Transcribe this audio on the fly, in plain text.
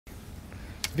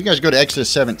If you guys go to Exodus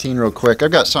 17 real quick,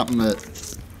 I've got something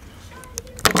that's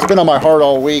been on my heart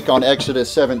all week on Exodus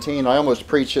 17. I almost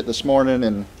preached it this morning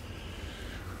and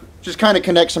just kind of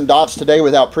connect some dots today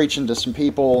without preaching to some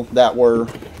people that were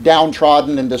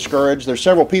downtrodden and discouraged. There's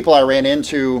several people I ran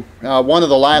into. One of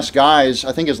the last guys,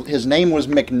 I think his name was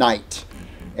McKnight.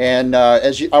 And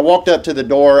I walked up to the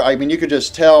door, I mean, you could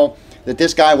just tell that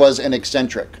this guy was an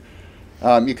eccentric.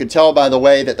 You could tell by the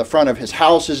way that the front of his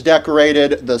house is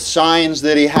decorated, the signs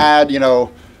that he had, you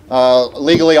know,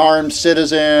 legally armed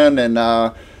citizen and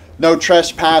no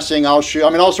trespassing, I'll shoot. I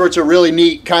mean, all sorts of really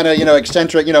neat kind of, you know,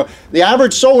 eccentric, you know. The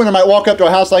average soul winner might walk up to a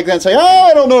house like that and say, oh,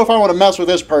 I don't know if I want to mess with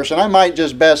this person. I might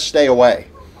just best stay away.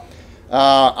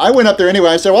 I went up there anyway.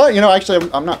 I said, well, you know, actually,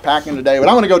 I'm not packing today, but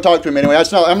I want to go talk to him anyway.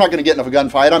 I'm not going to get in a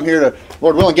gunfight. I'm here to,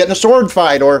 Lord willing, get in a sword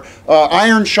fight, or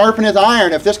iron sharpeneth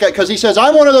iron. If this guy, because he says,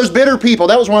 I'm one of those bitter people.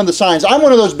 That was one of the signs. I'm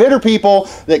one of those bitter people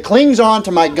that clings on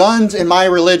to my guns and my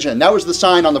religion. That was the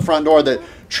sign on the front door that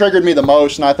triggered me the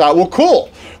most, and I thought, well, cool.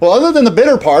 Well, other than the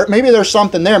bitter part, maybe there's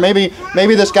something there. Maybe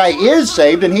this guy is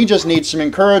saved and he just needs some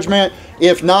encouragement.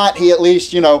 If not, he at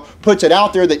least, you know, puts it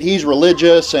out there that he's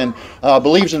religious and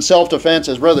believes in self-defense,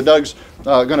 as Brother Doug's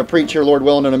going to preach here, Lord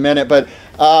willing, in a minute. But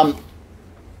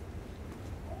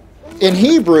in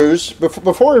Hebrews,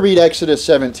 before we read Exodus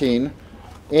 17,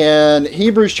 in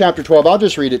Hebrews chapter 12, I'll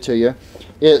just read it to you.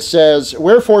 It says,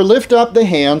 wherefore lift up the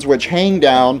hands which hang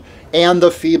down and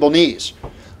the feeble knees.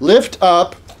 Lift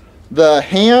up the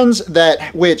hands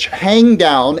which hang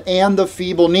down and the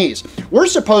feeble knees. We're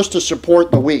supposed to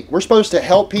support the weak. We're supposed to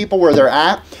help people where they're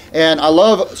at. And I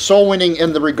love soul winning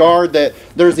in the regard that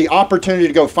there's the opportunity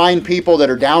to go find people that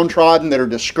are downtrodden, that are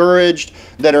discouraged,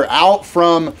 that are out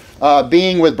from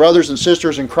being with brothers and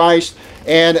sisters in Christ.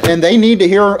 And they need to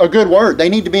hear a good word. They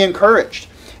need to be encouraged.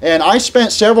 And I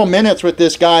spent several minutes with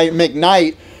this guy,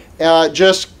 McKnight,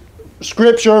 just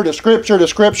scripture to scripture to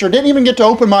scripture. Didn't even get to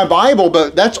open my Bible,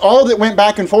 but that's all that went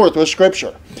back and forth was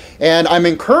scripture. And I'm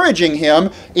encouraging him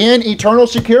in eternal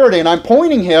security, and I'm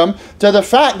pointing him to the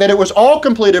fact that it was all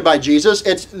completed by Jesus.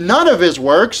 It's none of his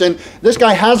works, and this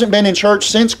guy hasn't been in church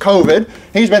since COVID.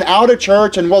 He's been out of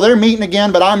church, and well, they're meeting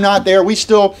again, but I'm not there.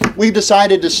 We've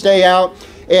decided to stay out.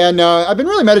 And I've been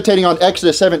really meditating on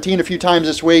Exodus 17 a few times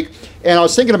this week, and I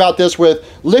was thinking about this with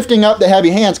lifting up the heavy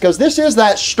hands, because this is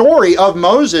that story of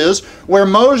Moses, where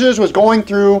Moses was going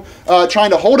through trying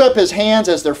to hold up his hands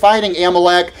as they're fighting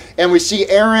Amalek, and we see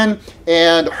Aaron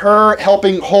and her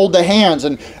helping hold the hands.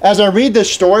 And as I read this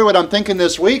story, what I'm thinking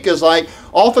this week is like,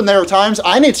 often there are times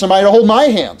I need somebody to hold my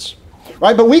hands.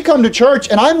 Right? But we come to church,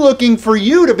 and I'm looking for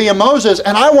you to be a Moses,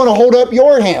 and I want to hold up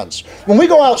your hands. When we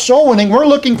go out soul winning, we're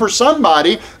looking for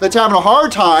somebody that's having a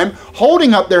hard time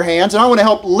holding up their hands, and I want to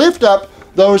help lift up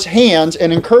those hands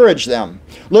and encourage them.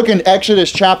 Look in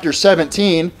Exodus chapter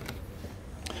 17.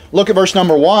 Look at verse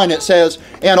number 1. It says,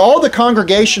 and all the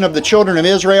congregation of the children of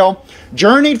Israel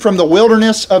journeyed from the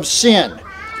wilderness of Sin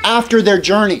after their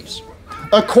journeys,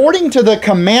 according to the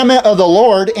commandment of the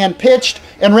Lord, and pitched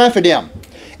in Rephidim.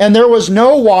 And there was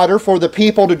no water for the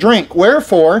people to drink.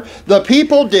 Wherefore the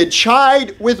people did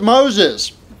chide with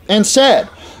Moses, and said,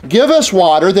 give us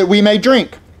water that we may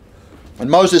drink. And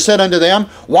Moses said unto them,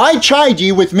 why chide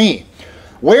ye with me?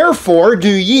 Wherefore do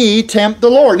ye tempt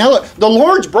the Lord? Now look, the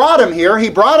Lord's brought him here.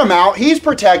 He brought him out. He's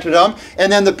protected them.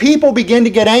 And then the people begin to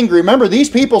get angry. Remember,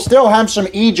 these people still have some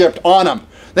Egypt on them.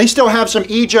 They still have some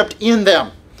Egypt in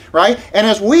them. Right? And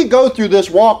as we go through this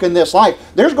walk in this life,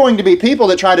 there's going to be people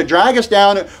that try to drag us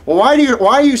down. Well, why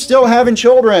are you still having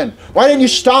children? Why didn't you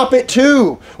stop at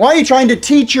 2? Why are you trying to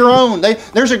teach your own?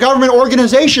 There's a government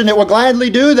organization that will gladly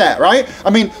do that, right? I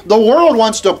mean, the world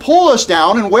wants to pull us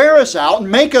down and wear us out and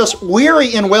make us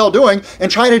weary in well-doing and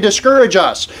try to discourage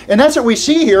us. And that's what we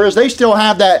see here, is they still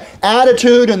have that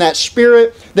attitude and that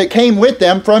spirit that came with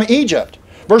them from Egypt.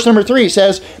 Verse number 3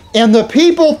 says, and the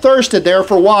people thirsted there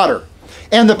for water.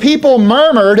 And the people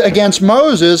murmured against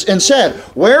Moses and said,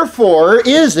 wherefore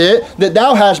is it that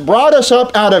thou hast brought us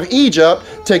up out of Egypt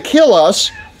to kill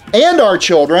us and our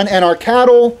children and our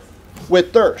cattle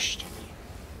with thirst?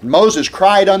 And Moses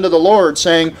cried unto the Lord,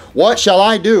 saying, what shall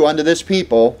I do unto this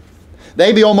people?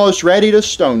 They be almost ready to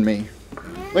stone me.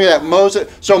 Look at that,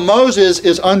 Moses. So Moses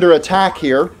is under attack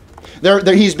here.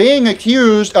 He's being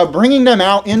accused of bringing them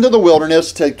out into the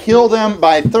wilderness to kill them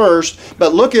by thirst.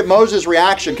 But look at Moses'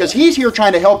 reaction, because he's here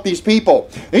trying to help these people.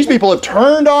 These people have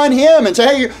turned on him and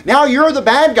say, hey, now you're the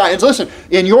bad guy. And listen,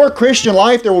 in your Christian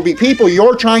life, there will be people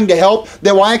you're trying to help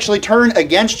that will actually turn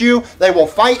against you. They will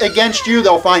fight against you.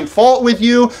 They'll find fault with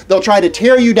you. They'll try to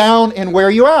tear you down and wear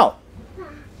you out.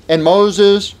 And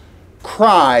Moses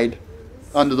cried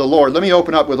unto the Lord. Let me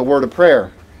open up with a word of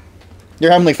prayer. Dear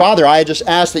Heavenly Father, I just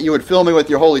ask that you would fill me with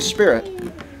your Holy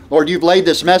Spirit. Lord, you've laid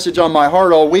this message on my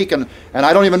heart all week, and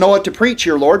I don't even know what to preach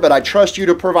here, Lord, but I trust you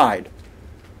to provide.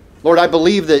 Lord, I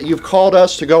believe that you've called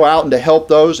us to go out and to help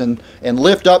those and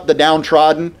lift up the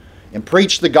downtrodden and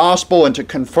preach the gospel and to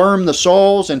confirm the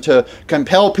souls and to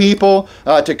compel people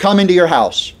to come into your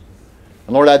house.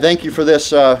 And Lord, I thank you for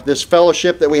this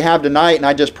fellowship that we have tonight, and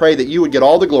I just pray that you would get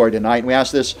all the glory tonight. And we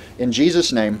ask this in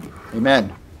Jesus' name.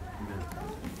 Amen.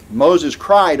 Moses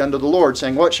cried unto the Lord,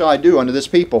 saying, what shall I do unto this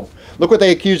people? Look what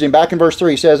they accused him. Back in verse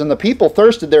 3, he says, and the people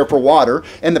thirsted there for water,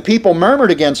 and the people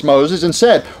murmured against Moses and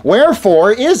said,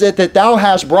 wherefore is it that thou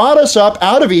hast brought us up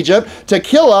out of Egypt to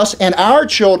kill us and our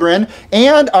children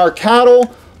and our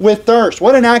cattle with thirst?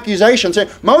 What an accusation. Say,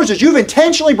 Moses, you've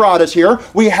intentionally brought us here.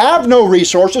 We have no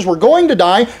resources. We're going to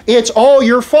die. It's all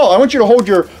your fault. I want you to hold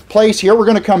your place here. We're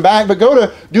going to come back, but go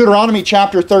to Deuteronomy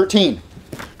chapter 13.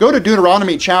 Go to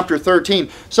Deuteronomy chapter 13.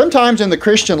 Sometimes in the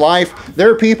Christian life, there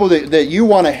are people that you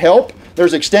want to help.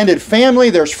 There's extended family,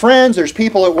 there's friends, there's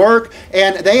people at work,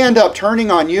 and they end up turning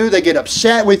on you. They get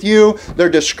upset with you. They're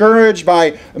discouraged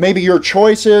by maybe your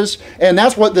choices, and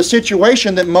that's what the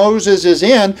situation that Moses is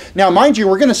in. Now, mind you,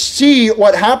 we're going to see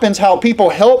what happens, how people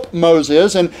help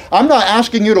Moses, and I'm not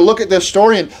asking you to look at this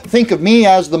story and think of me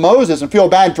as the Moses and feel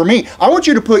bad for me. I want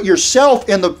you to put yourself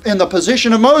in the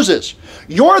position of Moses.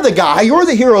 You're the guy, you're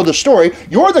the hero of the story,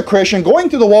 you're the Christian going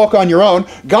through the walk on your own.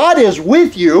 God is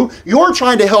with you. You're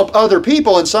trying to help other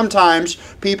people, and sometimes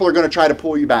people are going to try to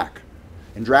pull you back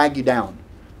and drag you down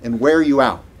and wear you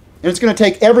out. And it's going to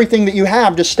take everything that you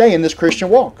have to stay in this Christian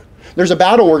walk. There's a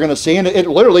battle we're going to see, and it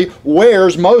literally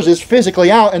wears Moses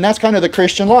physically out, and that's kind of the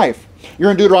Christian life.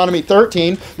 You're in Deuteronomy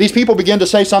 13. These people begin to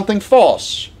say something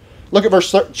false. Look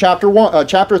at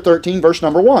chapter 13, verse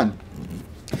number 1.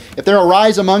 If there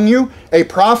arise among you a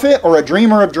prophet or a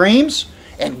dreamer of dreams,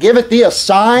 and giveth thee a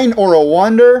sign or a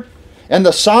wonder, and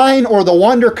the sign or the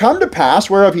wonder come to pass,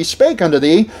 whereof he spake unto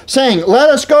thee, saying, let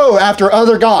us go after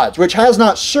other gods, which has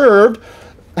not served,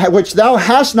 which thou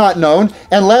hast not known,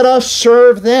 and let us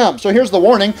serve them. So here's the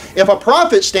warning. If a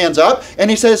prophet stands up and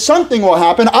he says something will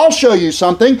happen, I'll show you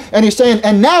something, and he's saying,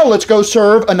 and now let's go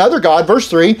serve another god, verse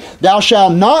 3, thou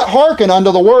shalt not hearken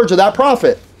unto the words of that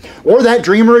prophet, or that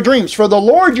dreamer of dreams. For the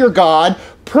Lord your God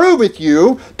proveth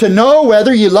you to know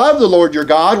whether ye love the Lord your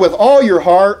God with all your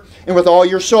heart and with all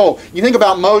your soul. You think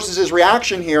about Moses'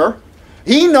 reaction here.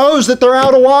 He knows that they're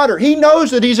out of water. He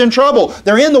knows that he's in trouble.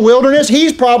 They're in the wilderness.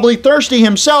 He's probably thirsty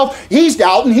himself. He's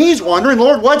doubting. He's wondering,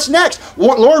 Lord, what's next?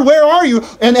 Lord, where are you?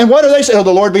 And what do they say? Oh,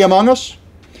 the Lord be among us.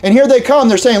 And here they come.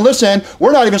 They're saying, listen,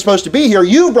 we're not even supposed to be here.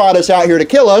 You brought us out here to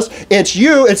kill us. It's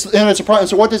you. And it's a problem.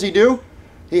 So what does he do?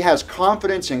 He has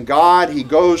confidence in God. He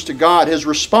goes to God. His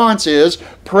response is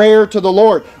prayer to the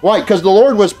Lord. Why? Because the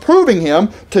Lord was proving him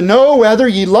to know whether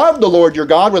ye love the Lord your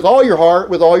God with all your heart,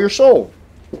 with all your soul.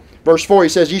 Verse 4, he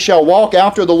says, ye shall walk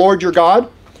after the Lord your God,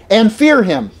 and fear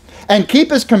him, and keep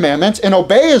his commandments, and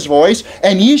obey his voice,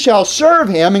 and ye shall serve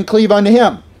him, and cleave unto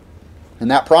him.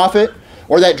 And that prophet,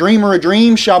 or that dreamer of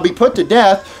dreams, shall be put to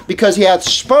death, because he hath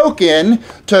spoken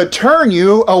to turn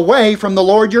you away from the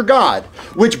Lord your God,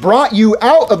 which brought you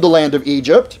out of the land of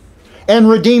Egypt, and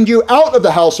redeemed you out of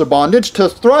the house of bondage, to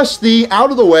thrust thee out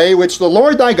of the way which the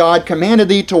Lord thy God commanded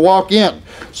thee to walk in.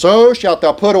 So shalt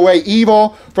thou put away evil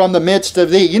from the midst of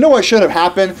thee. You know what should have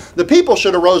happened? The people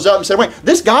should have rose up and said, wait,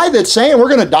 this guy that's saying we're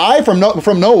going to die from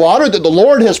no water, that the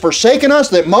Lord has forsaken us,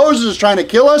 that Moses is trying to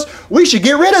kill us, we should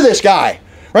get rid of this guy.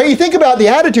 Right? You think about the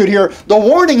attitude here. The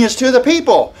warning is to the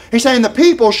people. He's saying the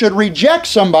people should reject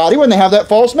somebody when they have that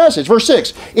false message. Verse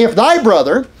 6, if thy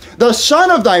brother, the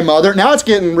son of thy mother, now it's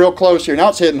getting real close here. Now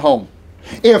it's hitting home.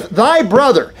 If thy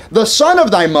brother, the son of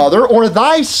thy mother, or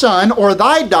thy son, or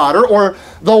thy daughter, or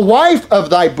the wife of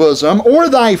thy bosom, or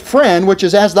thy friend, which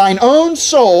is as thine own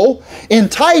soul,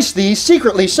 entice thee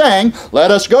secretly, saying,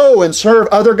 let us go and serve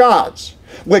other gods,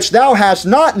 which thou hast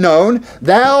not known,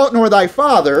 thou nor thy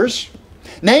fathers,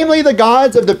 namely the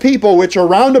gods of the people which are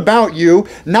round about you,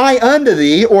 nigh unto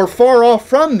thee, or far off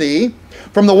from thee,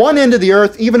 from the one end of the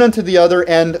earth, even unto the other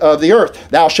end of the earth.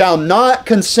 Thou shalt not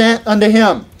consent unto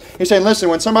him. He's saying, listen,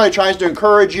 when somebody tries to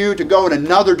encourage you to go in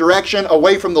another direction,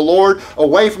 away from the Lord,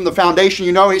 away from the foundation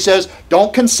you know, he says,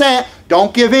 don't consent,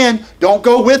 don't give in, don't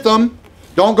go with them,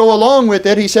 don't go along with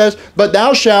it. He says, but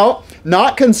thou shalt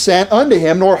not consent unto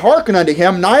him, nor hearken unto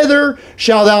him, neither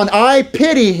shalt thine eye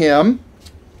pity him,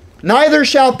 neither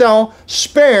shalt thou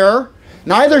spare,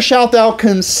 neither shalt thou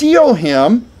conceal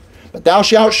him, but thou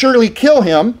shalt surely kill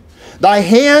him. Thy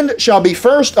hand shall be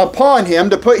first upon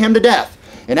him to put him to death,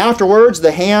 and afterwards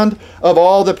the hand of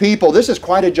all the people. This is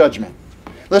quite a judgment.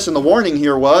 Listen, the warning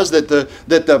here was that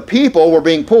the people were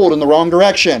being pulled in the wrong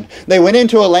direction. They went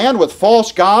into a land with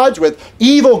false gods, with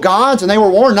evil gods, and they were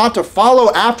warned not to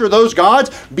follow after those gods.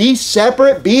 Be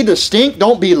separate, be distinct,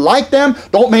 don't be like them,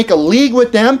 don't make a league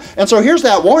with them. And so here's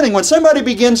that warning. When somebody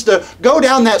begins to go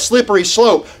down that slippery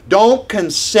slope, don't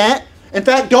consent. In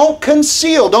fact, don't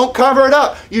conceal, don't cover it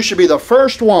up. You should be the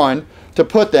first one to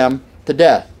put them to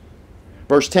death.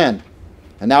 Verse 10,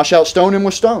 and thou shalt stone him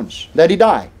with stones, that he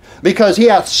die, because he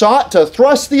hath sought to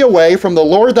thrust thee away from the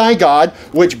Lord thy God,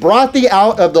 which brought thee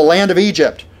out of the land of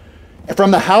Egypt, and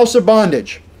from the house of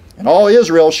bondage. And all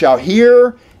Israel shall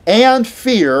hear and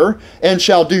fear, and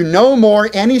shall do no more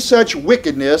any such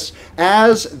wickedness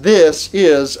as this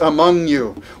is among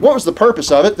you. What was the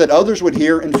purpose of it? That others would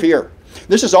hear and fear.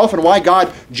 This is often why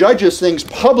God judges things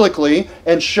publicly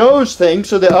and shows things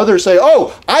so that others say,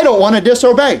 oh, I don't want to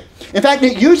disobey. In fact,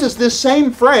 it uses this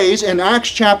same phrase in Acts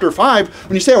chapter 5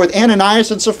 when you say it with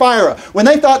Ananias and Sapphira. When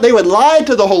they thought they would lie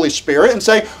to the Holy Spirit and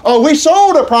say, oh, we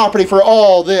sold a property for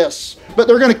all this, but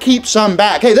they're going to keep some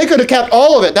back. Hey, they could have kept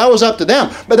all of it. That was up to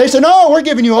them. But they said, no, we're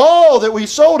giving you all that we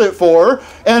sold it for.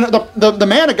 And the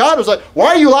man of God was like, why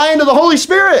are you lying to the Holy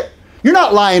Spirit? You're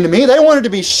not lying to me. They wanted to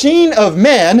be seen of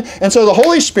men, and so the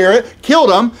Holy Spirit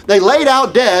killed them. They laid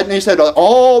out dead, and he said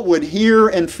all would hear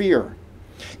and fear.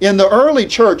 In the early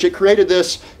church, it created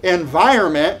this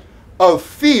environment of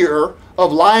fear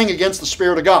of lying against the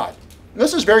Spirit of God.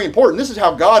 This is very important. This is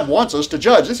how God wants us to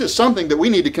judge. This is something that we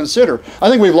need to consider. I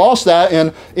think we've lost that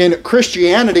in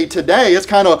Christianity today. It's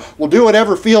kind of, well, do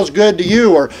whatever feels good to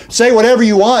you, or say whatever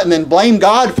you want and then blame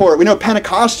God for it. We know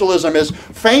Pentecostalism is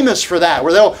famous for that,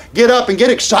 where they'll get up and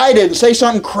get excited and say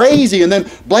something crazy and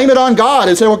then blame it on God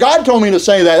and say, well, God told me to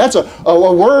say that. That's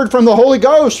a word from the Holy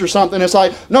Ghost or something. It's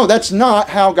like, no, that's not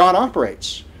how God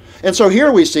operates. And so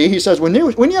here we see, he says, when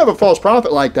you have a false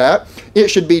prophet like that, it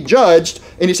should be judged.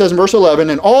 And he says in verse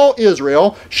 11, and all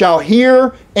Israel shall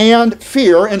hear and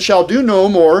fear, and shall do no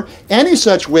more any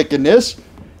such wickedness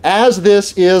as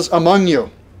this is among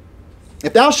you.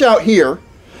 If thou shalt hear,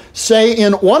 say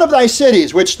in one of thy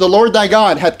cities, which the Lord thy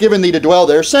God hath given thee to dwell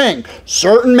there, saying,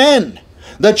 certain men,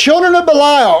 the children of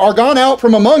Belial, are gone out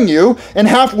from among you, and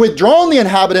have withdrawn the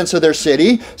inhabitants of their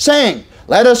city, saying,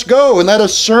 let us go, and let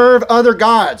us serve other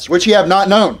gods, which ye have not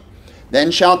known.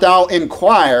 Then shalt thou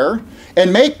inquire,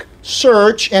 and make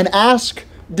search, and ask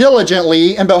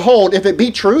diligently, and behold, if it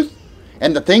be truth,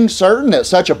 and the thing certain that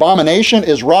such abomination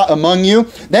is wrought among you,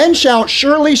 then shalt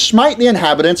surely smite the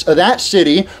inhabitants of that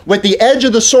city with the edge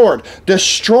of the sword,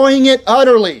 destroying it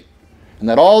utterly. And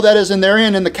that all that is in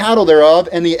therein, and the cattle thereof,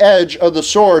 and the edge of the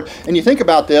sword. And you think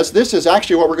about this, this is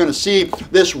actually what we're going to see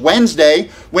this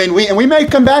Wednesday, and we may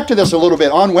come back to this a little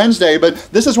bit on Wednesday, but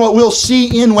this is what we'll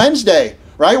see in Wednesday,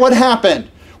 right? What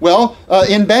happened? Well,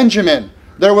 in Benjamin,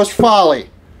 there was folly.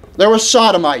 There were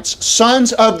sodomites,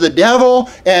 sons of the devil,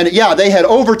 and yeah, they had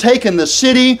overtaken the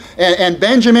city, and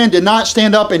Benjamin did not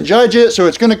stand up and judge it, so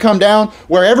it's going to come down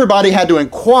where everybody had to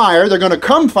inquire. They're going to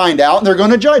come find out, and they're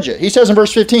going to judge it. He says in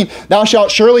verse 15, thou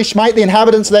shalt surely smite the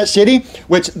inhabitants of that city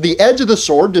with the edge of the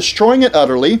sword, destroying it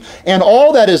utterly, and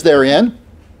all that is therein,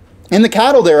 and the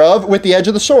cattle thereof with the edge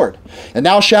of the sword. And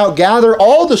thou shalt gather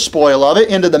all the spoil of it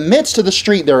into the midst of the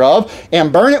street thereof,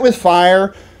 and burn it with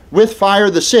fire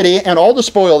the city, and all the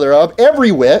spoil thereof, every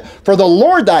whit, for the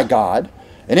Lord thy God,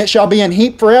 and it shall be in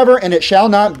heap forever, and it shall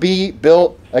not be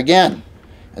built again.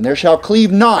 And there shall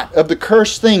cleave not of the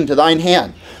cursed thing to thine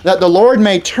hand, that the Lord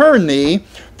may turn thee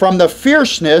from the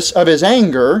fierceness of his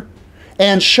anger,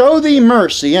 and show thee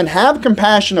mercy, and have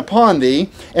compassion upon thee,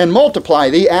 and multiply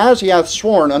thee, as he hath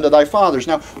sworn unto thy fathers.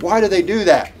 Now, why do they do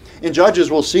that? In Judges,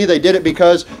 we'll see they did it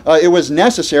because it was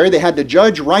necessary. They had to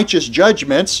judge righteous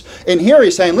judgments. And here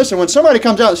he's saying, listen, when somebody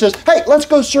comes out and says, hey, let's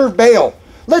go serve Baal.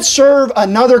 Let's serve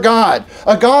another God,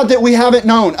 a God that we haven't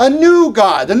known, a new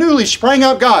God, the newly sprang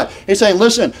up God. He's saying,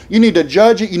 listen, you need to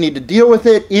judge it, you need to deal with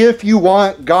it if you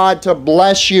want God to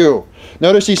bless you.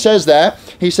 Notice he says that.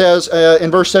 He says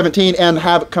in verse 17, and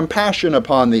have compassion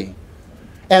upon thee,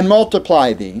 and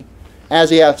multiply thee, as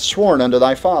he hath sworn unto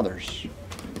thy fathers.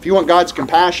 If you want God's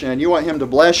compassion and you want him to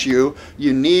bless you,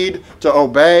 you need to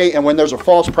obey. And when there's a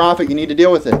false prophet, you need to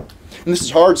deal with it. And this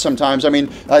is hard sometimes. I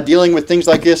mean, dealing with things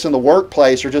like this in the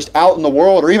workplace, or just out in the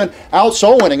world, or even out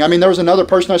soul winning. I mean, there was another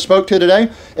person I spoke to today,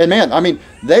 and man, I mean,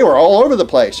 they were all over the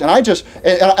place. And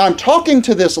I'm talking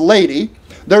to this lady.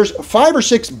 There's 5 or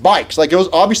 6 bikes. Like, it was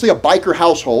obviously a biker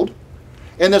household.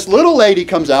 And this little lady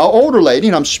comes out, older lady,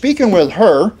 and I'm speaking with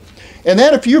her. And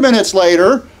then a few minutes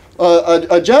later,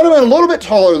 a gentleman a little bit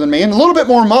taller than me and a little bit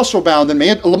more muscle bound than me,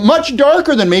 and much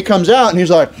darker than me, comes out, and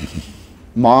he's like,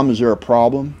 Mom, is there a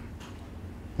problem?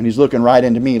 And he's looking right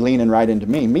into me, leaning right into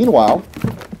me. Meanwhile,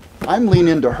 I'm leaning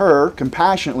into her,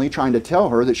 compassionately trying to tell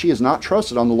her that she has not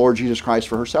trusted on the Lord Jesus Christ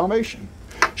for her salvation.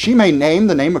 She may name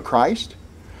the name of Christ,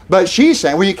 but she's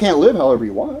saying, well, you can't live however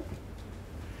you want.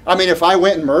 I mean, if I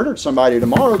went and murdered somebody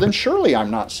tomorrow, then surely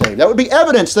I'm not saved. That would be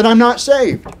evidence that I'm not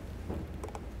saved.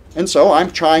 And so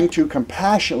I'm trying to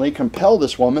compassionately compel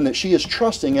this woman that she is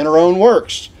trusting in her own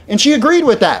works. And she agreed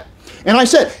with that. And I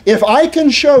said, if I can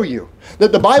show you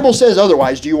that the Bible says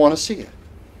otherwise, do you want to see it?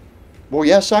 Well,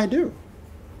 yes, I do.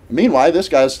 Meanwhile, this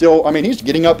guy's still, I mean, he's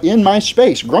getting up in my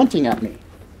space, grunting at me.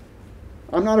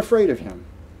 I'm not afraid of him.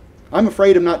 I'm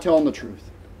afraid of not telling the truth.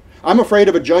 I'm afraid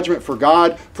of a judgment for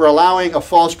God for allowing a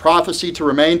false prophecy to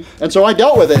remain. And so I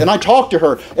dealt with it, and I talked to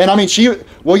her. And I mean,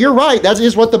 well, you're right. That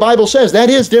is what the Bible says. That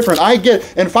is different. I get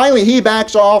it. And finally, he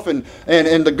backs off, and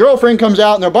the girlfriend comes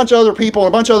out, and there are a bunch of other people,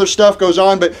 and a bunch of other stuff goes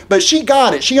on. But she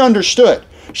got it. She understood.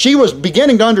 She was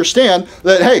beginning to understand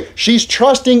that, hey, she's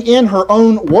trusting in her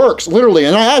own works, literally.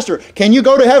 And I asked her, can you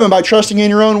go to heaven by trusting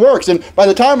in your own works? And by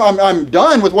the time I'm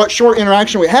done with what short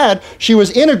interaction we had, she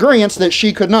was in agreement that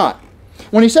she could not.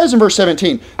 When he says in verse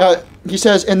 17, he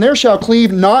says, and there shall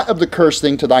cleave not of the cursed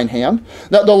thing to thine hand,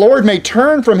 that the Lord may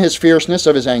turn from his fierceness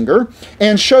of his anger,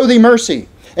 and show thee mercy,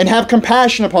 and have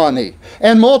compassion upon thee,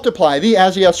 and multiply thee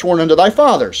as he hath sworn unto thy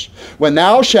fathers, when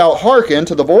thou shalt hearken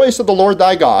to the voice of the Lord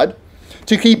thy God,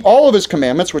 to keep all of his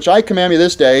commandments, which I command you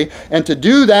this day, and to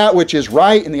do that which is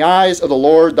right in the eyes of the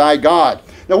Lord thy God.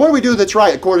 Now, what do we do that's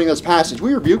right according to this passage?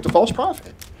 We rebuke the false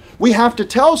prophet. We have to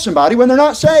tell somebody when they're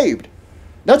not saved.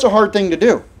 That's a hard thing to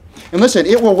do. And listen,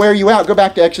 it will wear you out. Go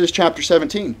back to Exodus chapter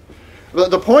 17.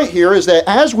 The point here is that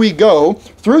as we go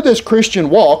through this Christian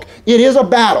walk, it is a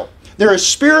battle. There is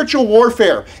spiritual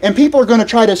warfare, and people are going to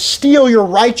try to steal your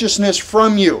righteousness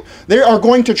from you. They are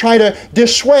going to try to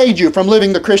dissuade you from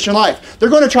living the Christian life. They're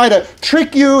going to try to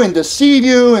trick you and deceive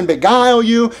you and beguile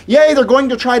you. Yea, they're going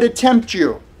to try to tempt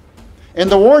you. And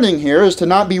the warning here is to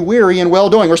not be weary in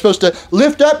well-doing. We're supposed to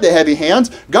lift up the heavy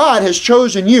hands. God has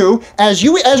chosen you. As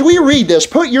we read this,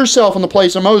 put yourself in the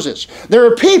place of Moses. There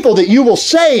are people that you will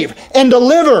save and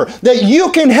deliver, that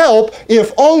you can help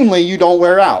if only you don't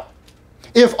wear out.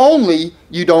 If only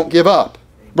you don't give up.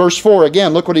 Verse 4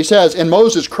 again, look what he says. And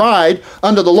Moses cried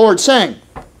unto the Lord, saying,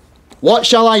 what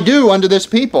shall I do unto this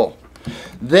people?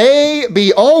 They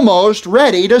be almost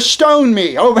ready to stone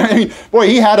me. Oh, I mean, boy,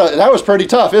 that was pretty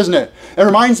tough, isn't it? It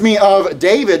reminds me of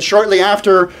David shortly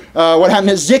after what happened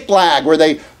at Ziklag, where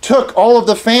they took all of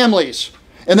the families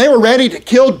and they were ready to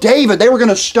kill David. They were going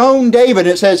to stone David.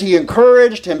 It says he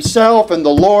encouraged himself in the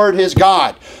Lord his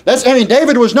God.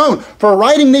 David was known for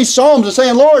writing these psalms and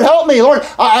saying, Lord, help me. Lord,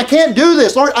 I can't do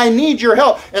this. Lord, I need your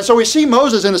help. And so we see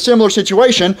Moses in a similar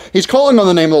situation. He's calling on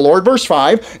the name of the Lord. Verse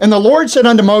 5, and the Lord said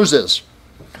unto Moses,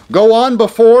 go on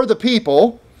before the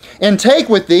people, and take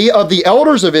with thee of the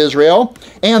elders of Israel,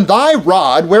 and thy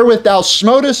rod, wherewith thou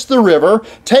smotest the river,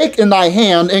 take in thy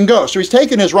hand and go. So he's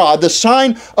taken his rod, the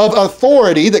sign of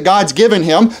authority that God's given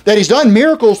him, that he's done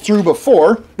miracles through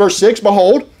before. Verse 6,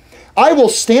 behold, I will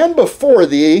stand before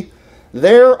thee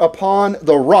there upon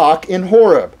the rock in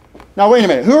Horeb. Now wait a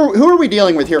minute, who are we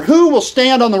dealing with here? Who will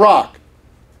stand on the rock?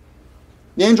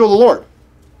 The angel of the Lord.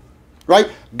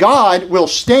 Right? God will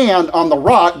stand on the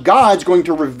rock. God's going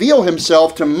to reveal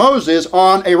himself to Moses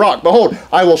on a rock. Behold,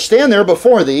 I will stand there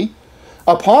before thee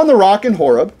upon the rock in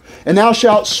Horeb, and thou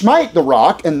shalt smite the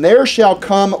rock, and there shall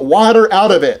come water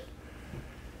out of it,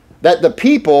 that the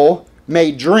people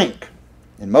may drink.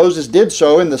 And Moses did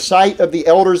so in the sight of the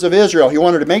elders of Israel. He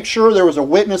wanted to make sure there was a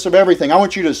witness of everything. I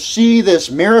want you to see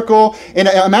this miracle. And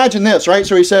imagine this, right?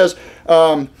 So he says,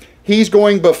 he's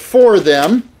going before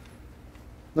them.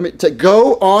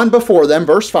 Go on before them,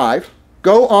 verse 5.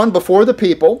 Go on before the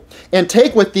people, and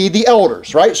take with thee the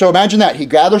elders, right? So imagine that. He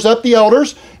gathers up the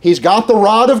elders. He's got the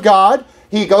rod of God.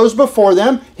 He goes before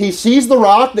them. He sees the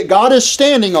rock that God is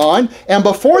standing on, and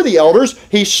before the elders,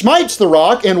 he smites the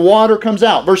rock, and water comes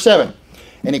out. Verse 7.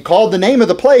 And he called the name of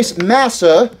the place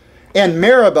Massah and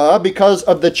Meribah, because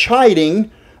of the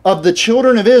chiding of the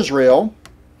children of Israel,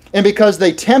 and because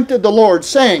they tempted the Lord,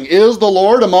 saying, is the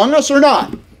Lord among us or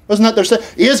not? Wasn't that their saying?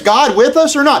 Is God with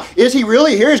us or not? Is he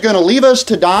really here? He's going to leave us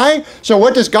to die? So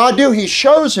what does God do? He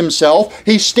shows himself.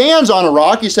 He stands on a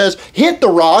rock. He says, hit the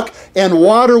rock, and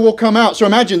water will come out. So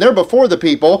imagine they're before the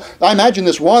people. I imagine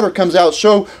this water comes out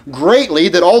so greatly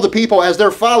that all the people, as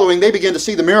they're following, they begin to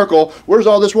see the miracle. Where's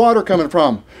all this water coming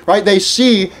from? Right? They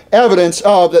see evidence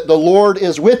of that the Lord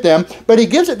is with them. But he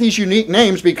gives it these unique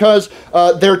names because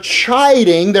they're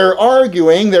chiding, they're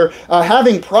arguing, they're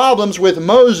having problems with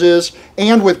Moses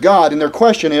and with God. And their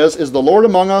question is the Lord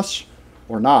among us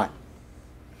or not?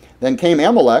 Then came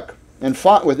Amalek and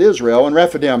fought with Israel and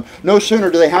Rephidim. No sooner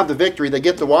do they have the victory, they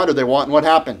get the water they want, and what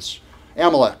happens?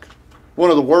 Amalek, one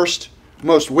of the worst,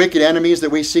 most wicked enemies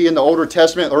that we see in the Older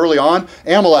Testament early on.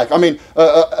 Amalek, I mean,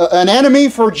 an enemy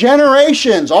for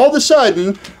generations. All of a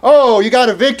sudden, oh, you got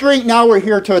a victory, now we're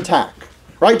here to attack.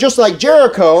 Right? Just like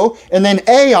Jericho and then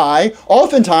Ai,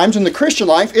 oftentimes in the Christian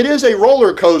life, it is a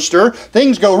roller coaster.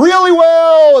 Things go really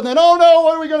well, and then, oh no,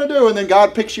 what are we going to do? And then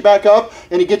God picks you back up,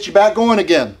 and He gets you back going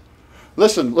again.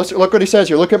 Listen, look what He says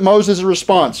here. Look at Moses'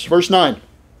 response. Verse 9.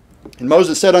 And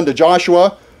Moses said unto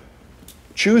Joshua,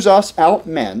 choose us out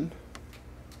men,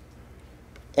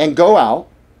 and go out,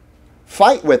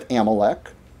 fight with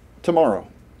Amalek tomorrow.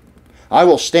 I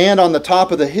will stand on the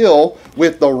top of the hill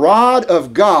with the rod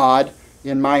of God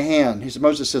in my hand.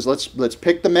 Moses says, let's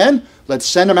pick the men, let's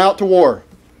send them out to war.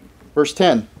 Verse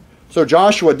 10. So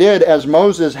Joshua did as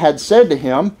Moses had said to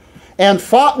him, and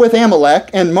fought with Amalek,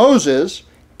 and Moses,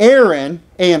 Aaron,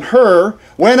 and Hur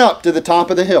went up to the top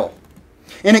of the hill.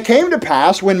 And it came to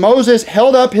pass, when Moses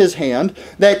held up his hand,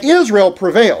 that Israel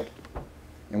prevailed.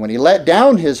 And when he let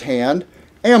down his hand,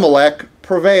 Amalek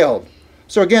prevailed.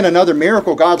 So again, another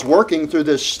miracle. God's working through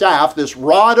this staff, this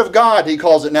rod of God, He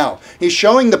calls it now. He's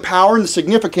showing the power and the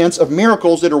significance of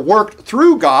miracles that are worked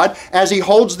through God as He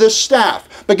holds this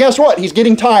staff. But guess what? He's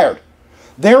getting tired.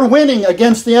 They're winning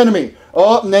against the enemy.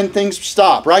 Oh, and then things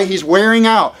stop, right? He's wearing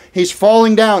out. He's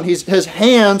falling down. His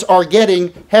hands are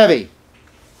getting heavy.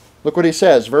 Look what he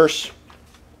says, verse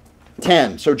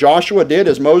 10. So Joshua did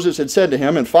as Moses had said to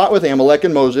him, and fought with Amalek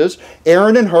and Moses.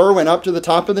 Aaron and Hur went up to the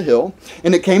top of the hill.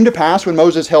 And it came to pass, when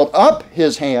Moses held up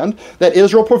his hand, that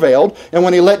Israel prevailed. And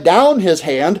when he let down his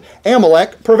hand,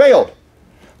 Amalek prevailed.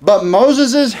 But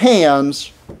Moses'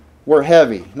 hands were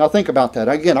heavy. Now think about that.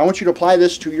 Again, I want you to apply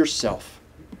this to yourself.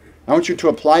 I want you to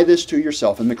apply this to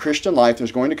yourself. In the Christian life,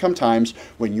 there's going to come times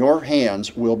when your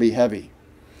hands will be heavy.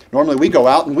 Normally we go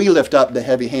out and we lift up the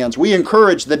heavy hands. We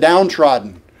encourage the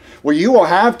downtrodden. Well, you will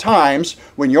have times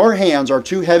when your hands are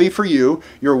too heavy for you.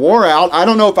 You're wore out. I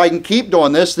don't know if I can keep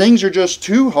doing this. Things are just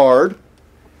too hard.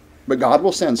 But God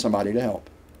will send somebody to help.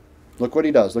 Look what He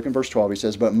does. Look in verse 12. He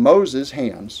says, but Moses'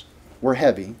 hands were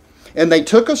heavy, and they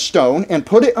took a stone and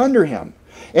put it under him.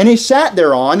 And he sat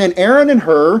thereon, and Aaron and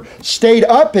Hur stayed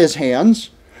up his hands,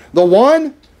 the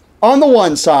one on the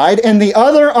one side and the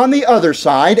other on the other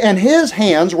side, and his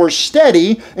hands were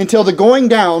steady until the going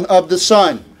down of the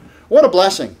sun. What a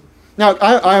blessing. Now,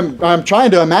 I'm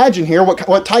trying to imagine here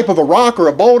what type of a rock or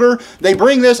a boulder. They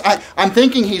bring this. I'm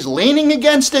thinking he's leaning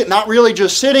against it, not really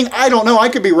just sitting. I don't know. I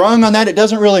could be wrong on that. It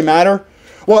doesn't really matter.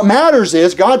 What matters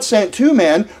is God sent two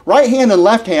men, right hand and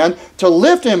left hand, to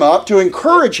lift him up, to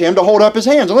encourage him to hold up his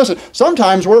hands. And listen,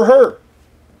 sometimes we're Hur.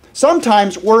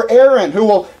 Sometimes we're Aaron, who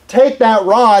will take that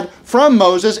rod from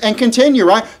Moses and continue,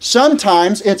 right?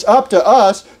 Sometimes it's up to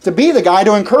us to be the guy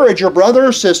to encourage your brother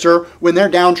or sister when they're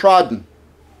downtrodden.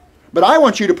 But I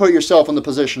want you to put yourself in the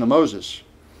position of Moses.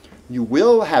 You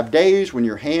will have days when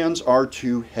your hands are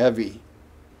too heavy.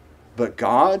 But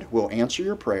God will answer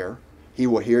your prayer. He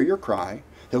will hear your cry.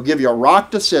 He'll give you a rock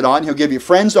to sit on. He'll give you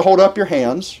friends to hold up your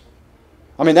hands.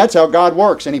 I mean, that's how God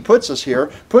works. And He puts this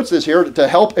here to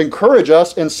help encourage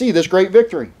us and see this great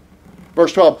victory.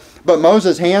 Verse 12, but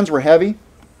Moses' hands were heavy,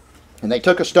 and they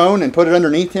took a stone and put it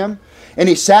underneath him. And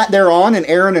he sat thereon, and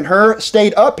Aaron and Hur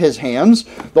stayed up his hands,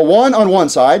 the one on one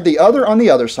side, the other on the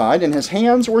other side, and his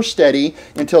hands were steady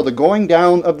until the going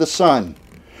down of the sun.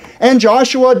 And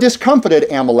Joshua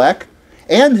discomfited Amalek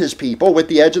and his people with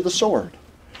the edge of the sword.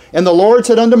 And the Lord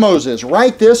said unto Moses,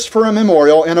 write this for a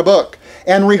memorial in a book,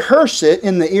 and rehearse it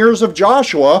in the ears of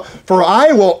Joshua, for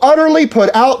I will utterly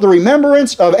put out the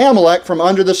remembrance of Amalek from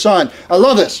under the sun. I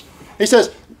love this. He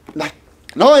says, not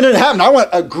only did it happen, I want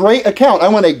a great account. I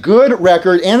want a good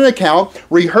record and an account.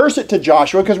 Rehearse it to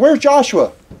Joshua, because where's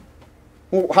Joshua?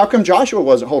 Well, how come Joshua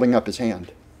wasn't holding up his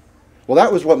hand? Well,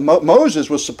 that was what Moses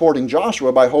was supporting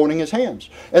Joshua by holding his hands.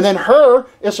 And then Hur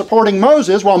is supporting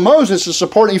Moses while Moses is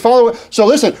supporting, you follow it? So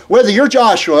listen, whether you're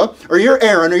Joshua or you're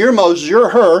Aaron or you're Moses, you're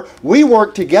Hur, we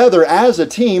work together as a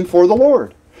team for the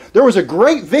Lord. There was a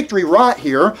great victory right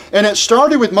here, and it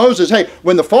started with Moses. Hey,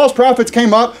 when the false prophets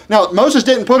came up, now Moses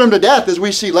didn't put them to death as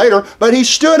we see later, but he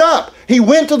stood up. He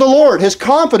went to the Lord. His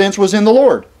confidence was in the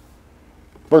Lord.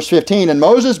 Verse 15, and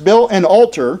Moses built an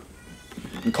altar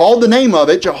and called the name of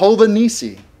it Jehovah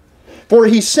Nissi. For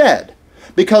he said,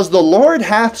 because the Lord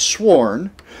hath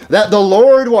sworn that the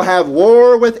Lord will have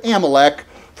war with Amalek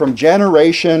from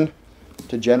generation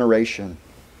to generation.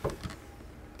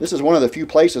 This is one of the few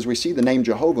places we see the name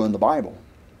Jehovah in the Bible.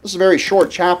 This is a very short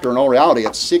chapter in all reality.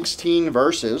 It's 16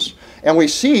 verses. And we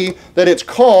see that it's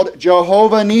called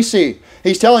Jehovah Nissi.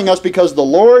 He's telling us because the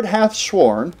Lord hath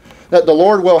sworn that the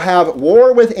Lord will have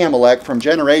war with Amalek from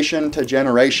generation to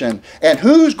generation. And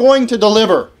who's going to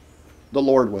deliver? The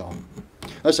Lord will.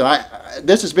 Listen,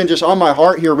 this has been just on my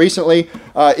heart here recently.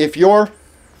 If you're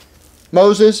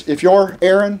Moses, if you're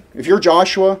Aaron, if you're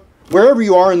Joshua, wherever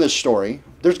you are in this story,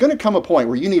 there's going to come a point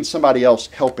where you need somebody else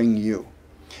helping you.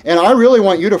 And I really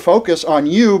want you to focus on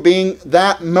you being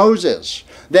that Moses,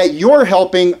 that you're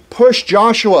helping push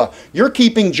Joshua. You're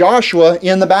keeping Joshua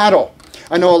in the battle.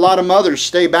 I know a lot of mothers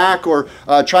stay back or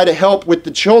try to help with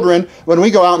the children when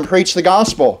we go out and preach the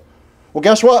gospel. Well,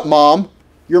 guess what, Mom?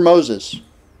 You're Moses.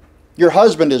 Your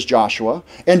husband is Joshua.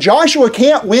 And Joshua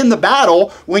can't win the battle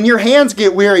when your hands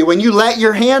get weary, when you let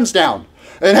your hands down.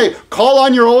 And hey, call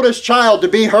on your oldest child to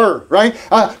be her, right?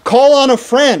 Call on a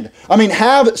friend. I mean,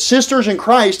 have sisters in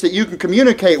Christ that you can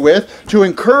communicate with to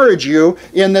encourage you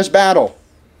in this battle.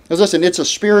 Because listen, it's a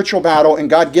spiritual battle, and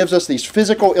God gives us these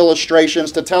physical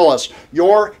illustrations to tell us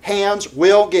your hands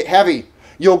will get heavy.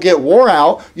 You'll get wore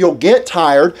out. You'll get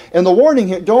tired. And the warning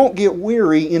here, don't get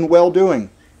weary in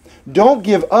well-doing. Don't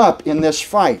give up in this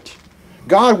fight.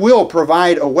 God will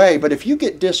provide a way, but if you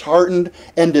get disheartened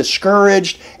and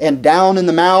discouraged and down in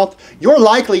the mouth, you're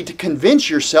likely to convince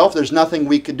yourself there's nothing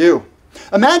we could do.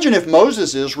 Imagine if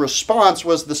Moses' response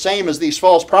was the same as these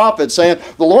false prophets, saying,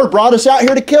 the Lord brought us out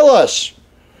here to kill us.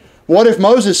 What if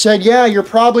Moses said, yeah, you're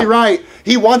probably right.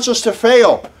 He wants us to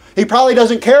fail. He probably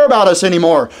doesn't care about us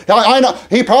anymore. I know.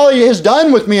 He probably is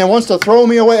done with me and wants to throw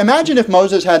me away. Imagine if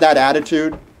Moses had that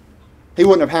attitude. He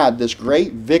wouldn't have had this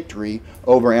great victory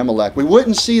over Amalek. We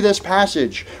wouldn't see this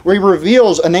passage where he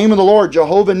reveals a name of the Lord,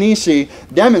 Jehovah Nissi,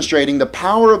 demonstrating the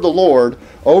power of the Lord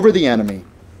over the enemy.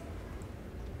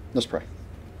 Let's pray.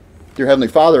 Dear Heavenly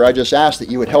Father, I just ask that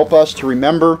you would help us to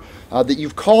remember that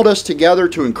you've called us together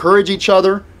to encourage each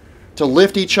other, to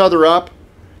lift each other up,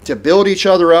 to build each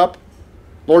other up.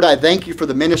 Lord, I thank you for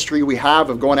the ministry we have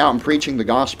of going out and preaching the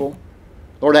gospel.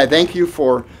 Lord, I thank you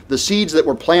for the seeds that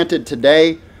were planted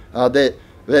today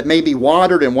that may be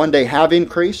watered and one day have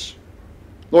increase.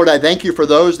 Lord, I thank you for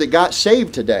those that got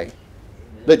saved today,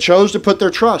 that chose to put their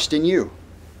trust in you.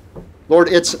 Lord,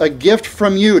 it's a gift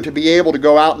from you to be able to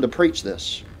go out and to preach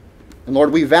this. And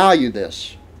Lord, we value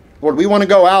this. Lord, we want to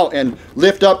go out and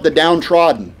lift up the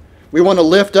downtrodden. We want to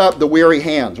lift up the weary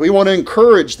hands. We want to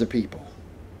encourage the people.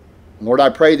 And Lord, I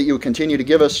pray that you would continue to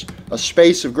give us a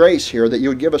space of grace here, that you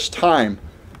would give us time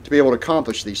to be able to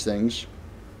accomplish these things.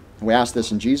 And we ask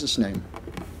this in Jesus' name.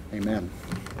 Amen.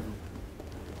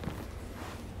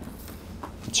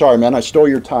 Sorry, man, I stole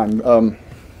your time.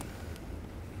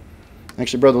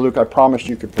 Actually, Brother Luke, I promised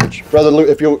you could preach. Brother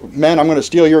Luke, I'm going to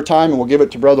steal your time and we'll give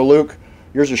it to Brother Luke.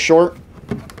 Yours is short.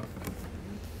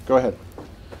 Go ahead.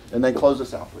 And then close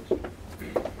us out, please.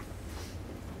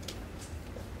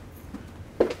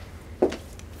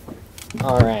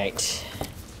 All right.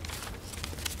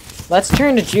 Let's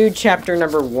turn to Jude chapter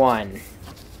number 1.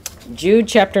 Jude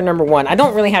chapter number 1. I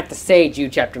don't really have to say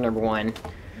Jude chapter number 1.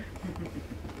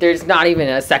 There's not even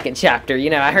a second chapter. You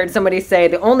know, I heard somebody say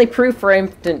the only proof for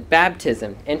infant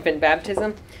baptism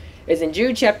is in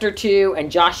Jude chapter 2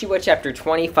 and Joshua chapter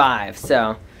 25.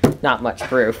 So, not much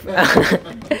proof.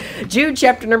 Jude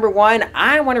chapter number 1,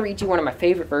 I want to read you one of my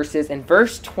favorite verses in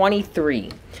verse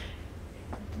 23.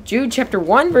 Jude chapter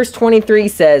 1 verse 23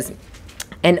 says,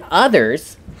 "And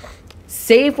others,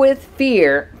 save with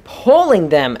fear, pulling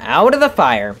them out of the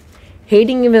fire,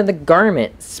 hating even the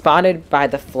garment spotted by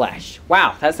the flesh."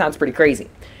 Wow, that sounds pretty crazy.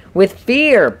 With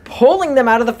fear, pulling them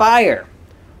out of the fire.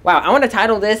 Wow, I want to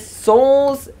title this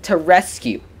Souls to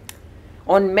Rescue.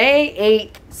 On May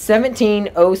 8,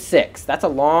 1706, that's a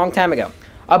long time ago,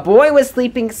 a boy was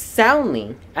sleeping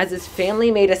soundly as his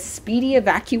family made a speedy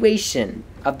evacuation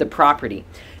of the property.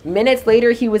 Minutes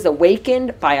later, he was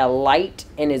awakened by a light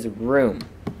in his room.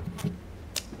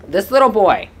 This little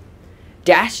boy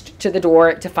dashed to the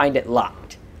door to find it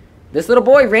locked. This little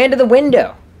boy ran to the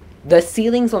window. The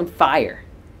ceiling's on fire.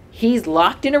 He's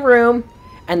locked in a room,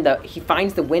 and he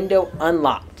finds the window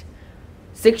unlocked.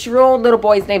 6-year-old little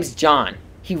boy's name's John.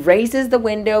 He raises the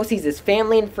window, sees his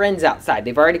family and friends outside.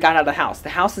 They've already got out of the house. The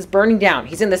house is burning down.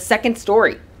 He's in the 2nd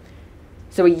story.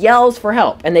 So he yells for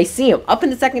help, and they see him up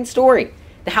in the 2nd story.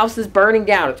 The house is burning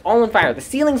down. It's all on fire. The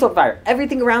ceiling's on fire.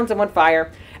 Everything around him on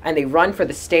fire. And they run for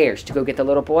the stairs to go get the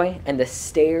little boy, and the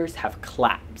stairs have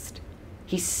collapsed.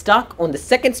 He's stuck on the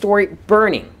 2nd story,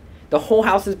 burning. The whole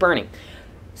house is burning.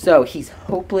 So he's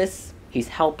hopeless. He's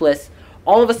helpless.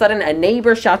 All of a sudden, a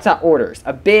neighbor shouts out orders.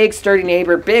 A big, sturdy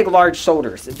neighbor, big, large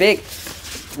shoulders.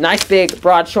 Nice, big,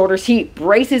 broad shoulders. He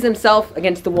braces himself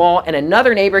against the wall, and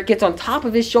another neighbor gets on top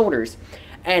of his shoulders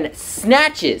and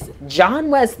snatches John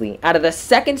Wesley out of the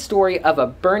second story of a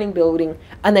burning building,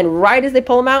 and then right as they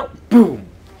pull him out, boom,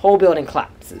 whole building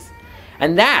collapses.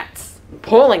 And that's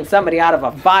pulling somebody out of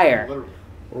a fire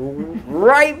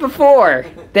right before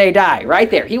they die, right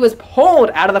there. He was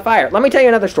pulled out of the fire. Let me tell you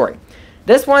another story.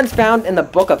 This one's found in the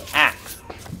book of Acts.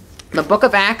 The book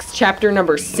of Acts, chapter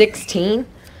number 16.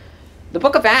 The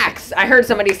book of Acts, I heard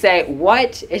somebody say,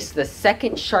 what is the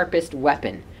second sharpest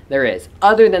weapon there is,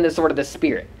 other than the sword of the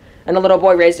Spirit? And a little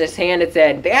boy raised his hand and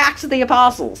said, the Acts of the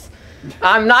Apostles.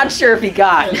 I'm not sure if he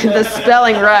got the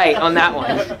spelling right on that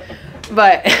one.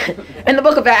 But in the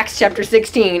book of Acts, chapter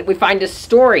 16, we find a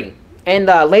story in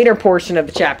the later portion of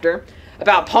the chapter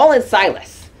about Paul and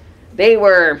Silas. They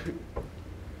were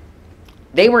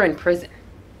in prison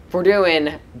for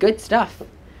doing good stuff.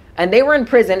 And they were in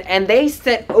prison, and they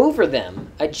set over them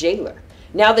a jailer.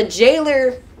 Now, the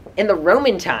jailer in the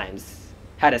Roman times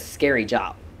had a scary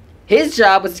job. His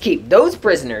job was to keep those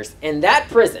prisoners in that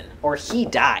prison, or he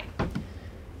died.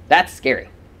 That's scary.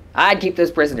 I'd keep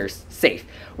those prisoners safe.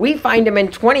 We find him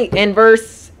in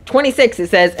verse 26, it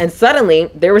says, and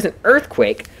suddenly there was an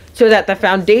earthquake, so that the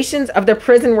foundations of the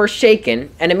prison were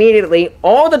shaken, and immediately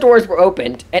all the doors were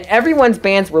opened, and everyone's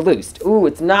bands were loosed. Ooh,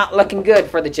 it's not looking good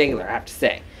for the jailer, I have to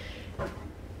say.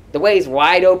 The way's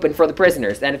wide open for the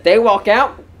prisoners, and if they walk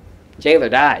out, jailer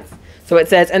dies. So it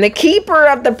says, and the keeper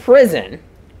of the prison,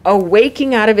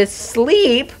 awaking out of his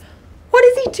sleep, what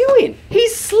is he doing?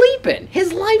 He's sleeping.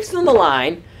 His life's on the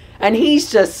line, and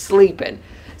he's just sleeping.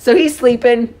 So he's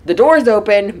sleeping, the door's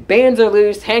open, bands are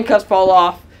loose, handcuffs fall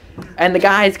off, and the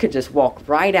guys could just walk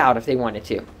right out if they wanted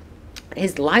to.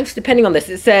 His life's depending on this.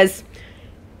 It says,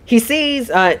 he sees,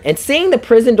 and seeing the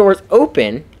prison doors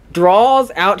open,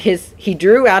 he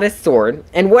drew out his sword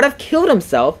and would have killed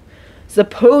himself,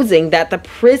 supposing that the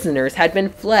prisoners had been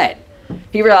fled.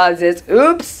 He realizes,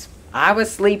 oops, I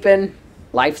was sleeping,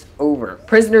 life's over.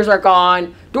 Prisoners are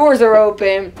gone, doors are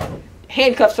open,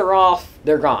 handcuffs are off,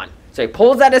 they're gone. So he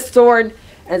pulls out his sword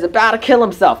and is about to kill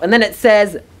himself. And then it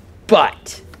says,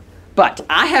 but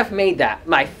I have made that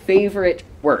my favorite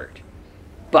word.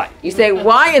 But. You say,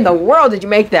 why in the world did you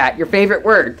make that your favorite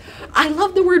word? I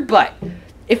love the word but.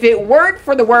 If it weren't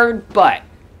for the word but,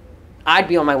 I'd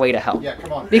be on my way to hell. Yeah,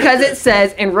 come on. Because it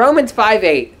says in Romans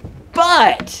 5:8,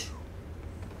 but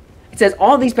it says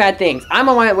all these bad things. I'm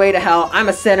on my way to hell. I'm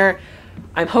a sinner.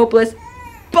 I'm hopeless.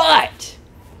 But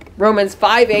Romans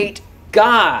 5:8,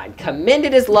 God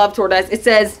commended his love toward us. It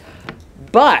says,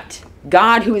 but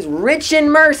God who is rich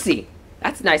in mercy.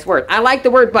 That's a nice word. I like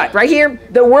the word but. Right here,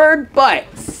 the word but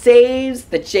saves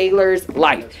the jailer's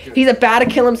life. He's about to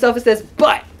kill himself. It says,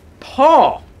 but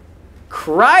Paul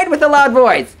cried with a loud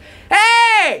voice,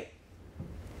 hey,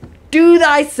 do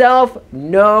thyself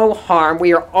no harm.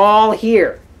 We are all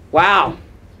here. Wow.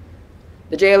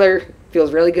 The jailer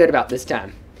feels really good about this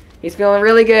time. He's feeling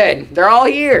really good. They're all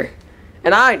here.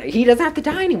 And he doesn't have to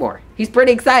die anymore. He's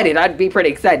pretty excited. I'd be pretty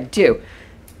excited too.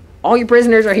 All you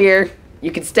prisoners are here.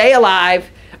 You can stay alive.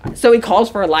 So he calls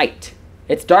for a light.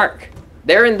 It's dark.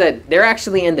 They're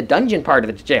actually in the dungeon part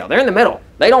of the jail. They're in the middle.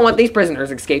 They don't want these prisoners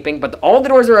escaping, but all the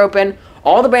doors are open.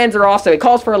 All the bands are off, so he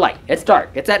calls for a light. It's dark.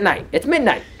 It's at night. It's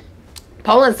midnight.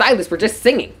 Paul and Silas were just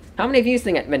singing. How many of you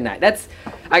sing at midnight?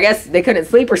 I guess they couldn't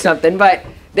sleep or something, but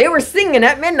they were singing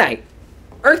at midnight.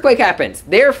 Earthquake happens.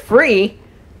 They're free,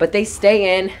 but they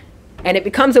stay in, and it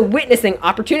becomes a witnessing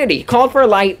opportunity. He called for a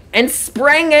light and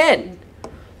sprang in.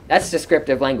 That's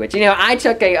descriptive language. You know, I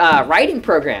took a writing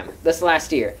program this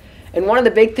last year, and one of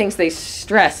the big things they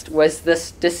stressed was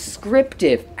this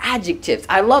descriptive adjectives.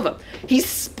 I love them. He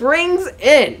springs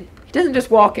in. He doesn't just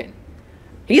walk in.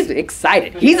 He's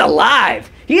excited. He's alive.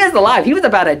 He is alive. He was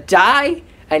about to die,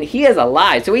 and he is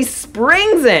alive. So he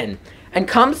springs in and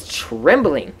comes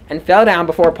trembling and fell down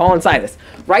before Paul and Silas.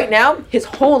 Right now, his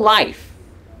whole life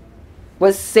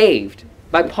was saved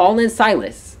by Paul and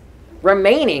Silas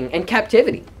remaining in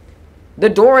captivity. The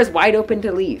door is wide open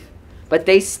to leave, but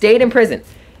they stayed in prison.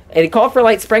 And he called for a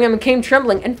light, sprang up, and came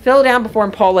trembling, and fell down before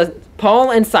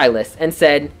Paul and Silas, and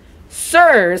said,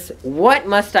 Sirs, what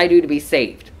must I do to be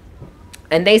saved?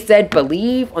 And they said,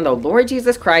 Believe on the Lord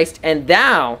Jesus Christ, and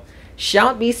thou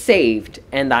shalt be saved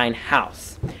and thine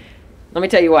house. Let me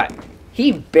tell you what.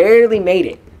 He barely made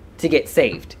it to get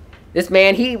saved. This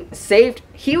man,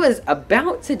 he was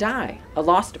about to die, a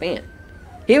lost man.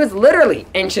 He was literally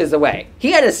inches away.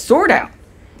 He had his sword out,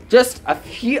 just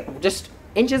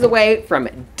inches away from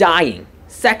dying,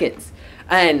 seconds.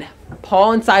 And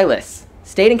Paul and Silas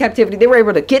stayed in captivity. They were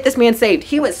able to get this man saved.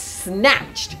 He was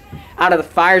snatched out of the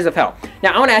fires of hell.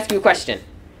 Now, I want to ask you a question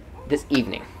this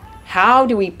evening. How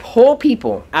do we pull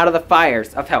people out of the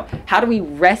fires of hell? How do we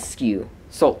rescue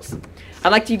souls? I'd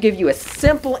like to give you a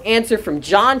simple answer from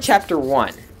John chapter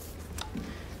 1.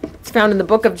 It's found in the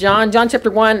book of John, John chapter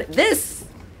 1. This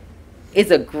is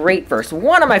a great verse.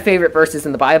 One of my favorite verses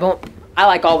in the Bible. I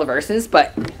like all the verses,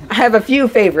 but I have a few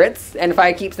favorites. And if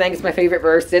I keep saying it's my favorite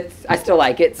verse, I still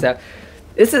like it. So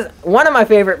this is one of my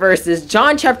favorite verses.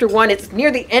 John chapter 1. It's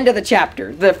near the end of the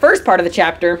chapter. The first part of the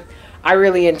chapter I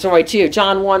really enjoy too.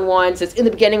 John 1:1 says, in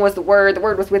the beginning was the Word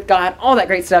was with God, all that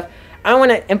great stuff. I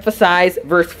want to emphasize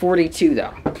verse 42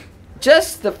 though.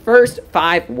 Just the first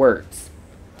 5 words.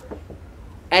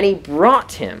 And he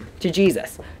brought him to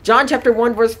Jesus. John chapter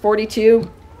 1 verse 42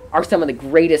 are some of the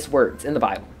greatest words in the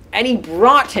Bible. And he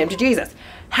brought him to Jesus.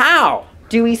 How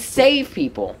do we save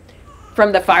people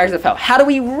from the fires of hell? How do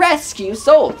we rescue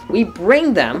souls? We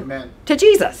bring them to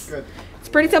Jesus. Good. It's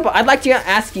pretty simple. I'd like to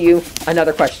ask you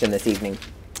another question this evening.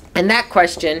 And that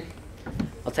question,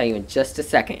 I'll tell you in just a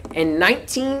second. In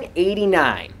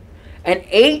 1989, an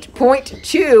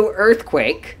 8.2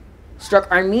 earthquake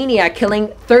struck Armenia, killing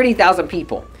 30,000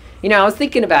 people. You know, I was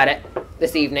thinking about it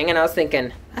this evening, and I was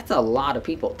thinking, that's a lot of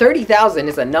people. 30,000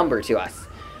 is a number to us.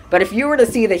 But if you were to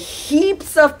see the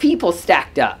heaps of people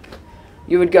stacked up,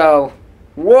 you would go,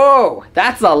 whoa,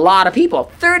 that's a lot of people.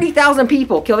 30,000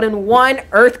 people killed in one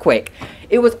earthquake.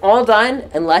 It was all done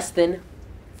in less than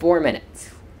 4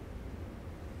 minutes.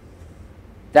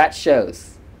 That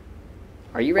shows.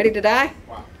 Are you ready to die?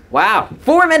 Wow.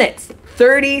 4 minutes.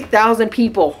 30,000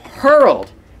 people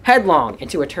hurled headlong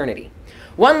into eternity.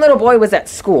 One little boy was at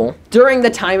school during the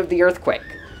time of the earthquake.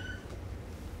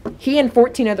 He and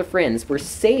 14 other friends were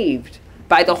saved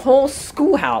by the whole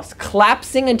schoolhouse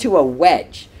collapsing into a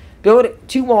wedge.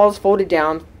 2 walls folded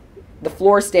down, the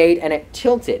floor stayed, and it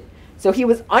tilted. So he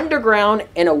was underground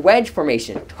in a wedge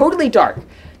formation, totally dark.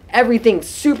 Everything's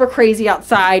super crazy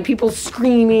outside, people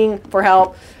screaming for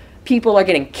help. People are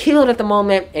getting killed at the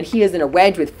moment, and he is in a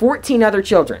wedge with 14 other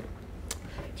children.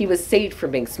 He was saved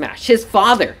from being smashed. His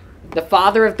father, the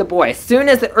father of the boy, as soon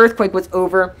as the earthquake was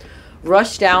over,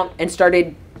 rushed out and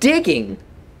started digging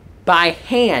by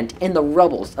hand in the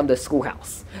rubbles of the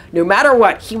schoolhouse. No matter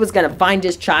what, he was going to find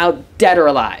his child dead or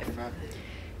alive.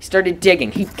 He started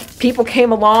digging. People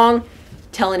came along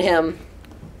telling him,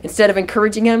 instead of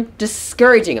encouraging him,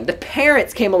 discouraging him. The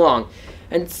parents came along,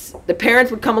 and the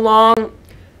parents would come along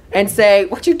and say,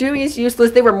 what you're doing is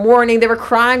useless. They were mourning. They were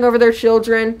crying over their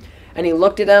children. And he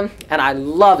looked at them, and I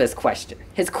love his question.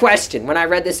 His question, when I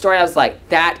read this story, I was like,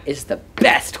 that is the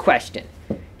best question.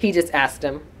 He just asked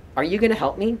him, are you going to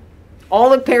help me? All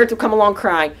the parents would come along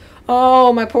crying,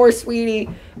 oh, my poor sweetie,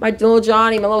 my little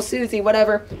Johnny, my little Susie,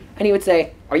 whatever. And he would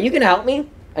say, are you going to help me?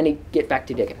 And he'd get back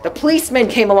to digging. The policeman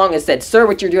came along and said, sir,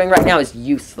 what you're doing right now is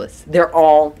useless. They're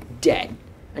all dead.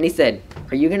 And he said,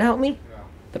 are you going to help me?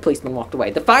 The policeman walked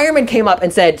away. The fireman came up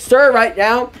and said, sir, right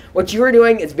now, what you are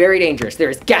doing is very dangerous.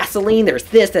 There's gasoline, there's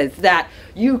this, there's that.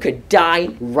 You could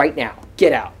die right now.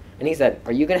 Get out. And he said,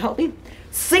 are you going to help me?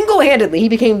 Single-handedly, he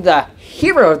became the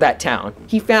hero of that town.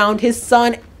 He found his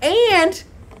son and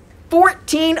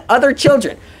 14 other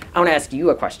children. I want to ask you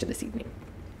a question this evening.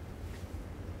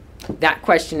 That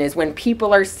question is, when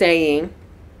people are saying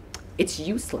it's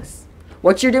useless,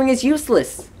 what you're doing is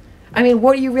useless. I mean,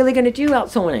 what are you really going to do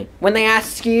out someone? When they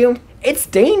ask you, it's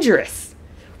dangerous.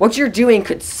 What you're doing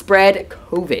could spread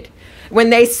COVID. When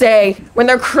they say, when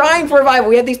they're crying for revival,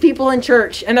 we have these people in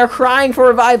church and they're crying for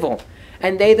revival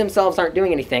and they themselves aren't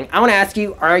doing anything. I want to ask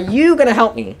you, are you going to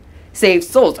help me save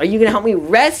souls? Are you going to help me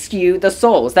rescue the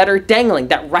souls that are dangling,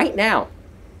 that right now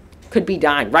could be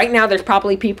dying? Right now, there's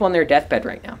probably people on their deathbed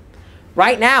right now.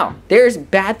 Right now, there's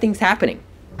bad things happening.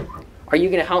 Are you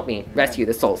going to help me rescue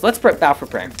the souls? Let's bow for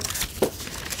prayer.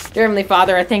 Dear Heavenly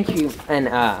Father, I thank you, and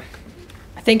I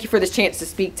thank you for this chance to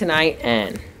speak tonight,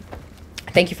 and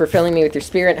I thank you for filling me with your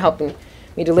Spirit, helping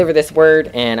me deliver this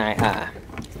word, and I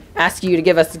ask you to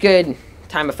give us a good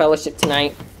time of fellowship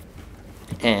tonight,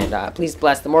 and please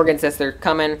bless the Morgans as they're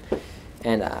coming,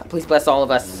 and please bless all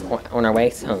of us on our way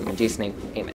home. In Jesus' name, amen.